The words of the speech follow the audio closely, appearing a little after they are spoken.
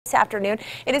This afternoon.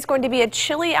 It is going to be a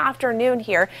chilly afternoon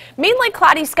here. Mainly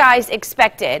cloudy skies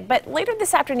expected, but later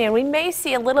this afternoon we may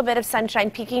see a little bit of sunshine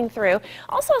peeking through.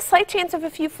 Also a slight chance of a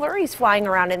few flurries flying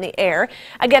around in the air.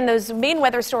 Again, those main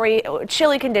weather story,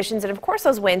 chilly conditions, and of course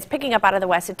those winds picking up out of the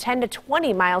west at 10 to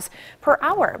 20 miles per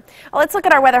hour. Let's look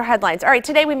at our weather headlines. All right,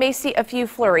 today we may see a few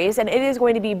flurries, and it is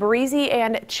going to be breezy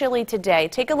and chilly today.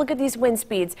 Take a look at these wind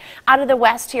speeds out of the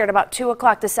west here at about 2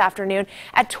 o'clock this afternoon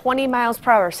at 20 miles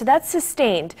per hour. So that's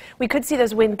sustained. We could see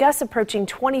those wind gusts approaching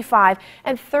 25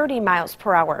 and 30 miles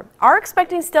per hour. Are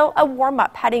expecting still a warm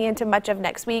up heading into much of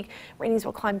next week. Rainings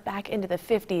will climb back into the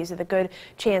 50s with a good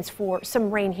chance for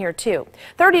some rain here too.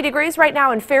 30 degrees right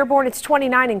now in Fairborn. It's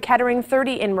 29 in Kettering,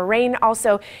 30 in Moraine,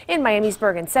 also in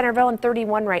Miamisburg and Centerville, and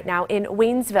 31 right now in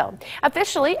Waynesville.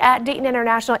 Officially at Dayton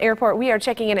International Airport, we are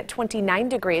checking in at 29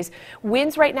 degrees.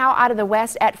 Winds right now out of the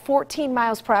west at 14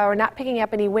 miles per hour. Not picking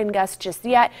up any wind gusts just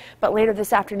yet, but later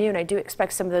this afternoon I do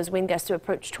expect some of those wind gusts to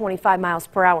approach 25 miles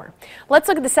per hour. Let's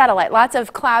look at the satellite. Lots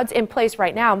of clouds in place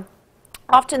right now.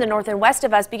 Off to the north and west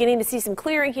of us, beginning to see some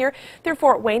clearing here through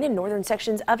Fort Wayne and northern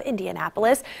sections of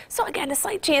Indianapolis. So again, a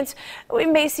slight chance we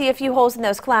may see a few holes in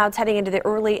those clouds heading into the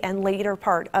early and later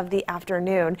part of the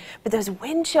afternoon. But those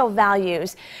wind chill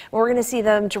values, we're going to see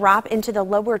them drop into the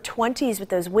lower 20s with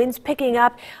those winds picking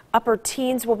up. Upper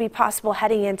teens will be possible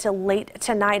heading into late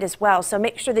tonight as well. So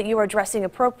make sure that you are dressing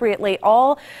appropriately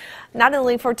not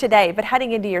only for today, but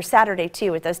heading into your Saturday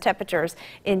too, with those temperatures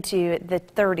into the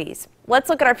 30s. Let's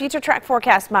look at our future track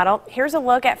forecast model. Here's a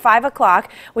look at 5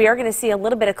 o'clock. We are going to see a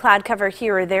little bit of cloud cover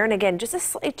here or there, and again, just a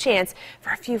slight chance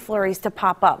for a few flurries to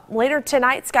pop up. Later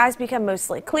tonight, skies become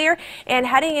mostly clear, and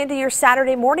heading into your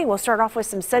Saturday morning, we'll start off with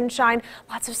some sunshine.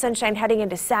 Lots of sunshine heading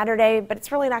into Saturday, but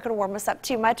it's really not going to warm us up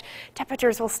too much.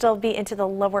 Temperatures will still be into the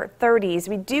lower 30s.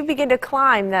 We do begin to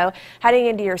climb, though, heading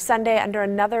into your Sunday under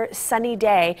another sunny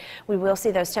day. We will see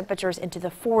those temperatures into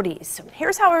the 40s. So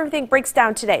here's how everything breaks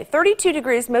down today. 32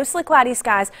 degrees, mostly cloudy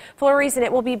skies, flurries, and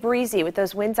it will be breezy with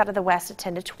those winds out of the west at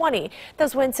 10 to 20.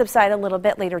 Those winds subside a little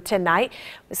bit later tonight.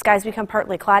 The skies become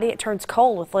partly cloudy. It turns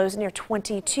cold with lows near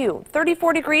 22.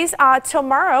 34 degrees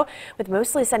tomorrow with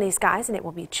mostly sunny skies, and it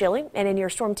will be chilly. And in your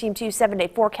Storm Team 2 7-day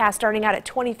forecast, starting out at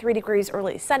 23 degrees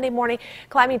early Sunday morning,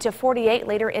 climbing to 48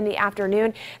 later in the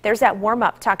afternoon. There's that warm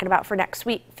up talking about for next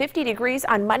week. 50 degrees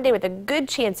on Monday with a good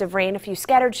chance of rain, a few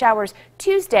scattered showers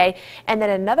Tuesday, and then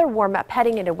another warm up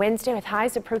heading into Wednesday with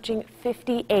highs approaching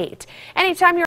 58. Anytime you're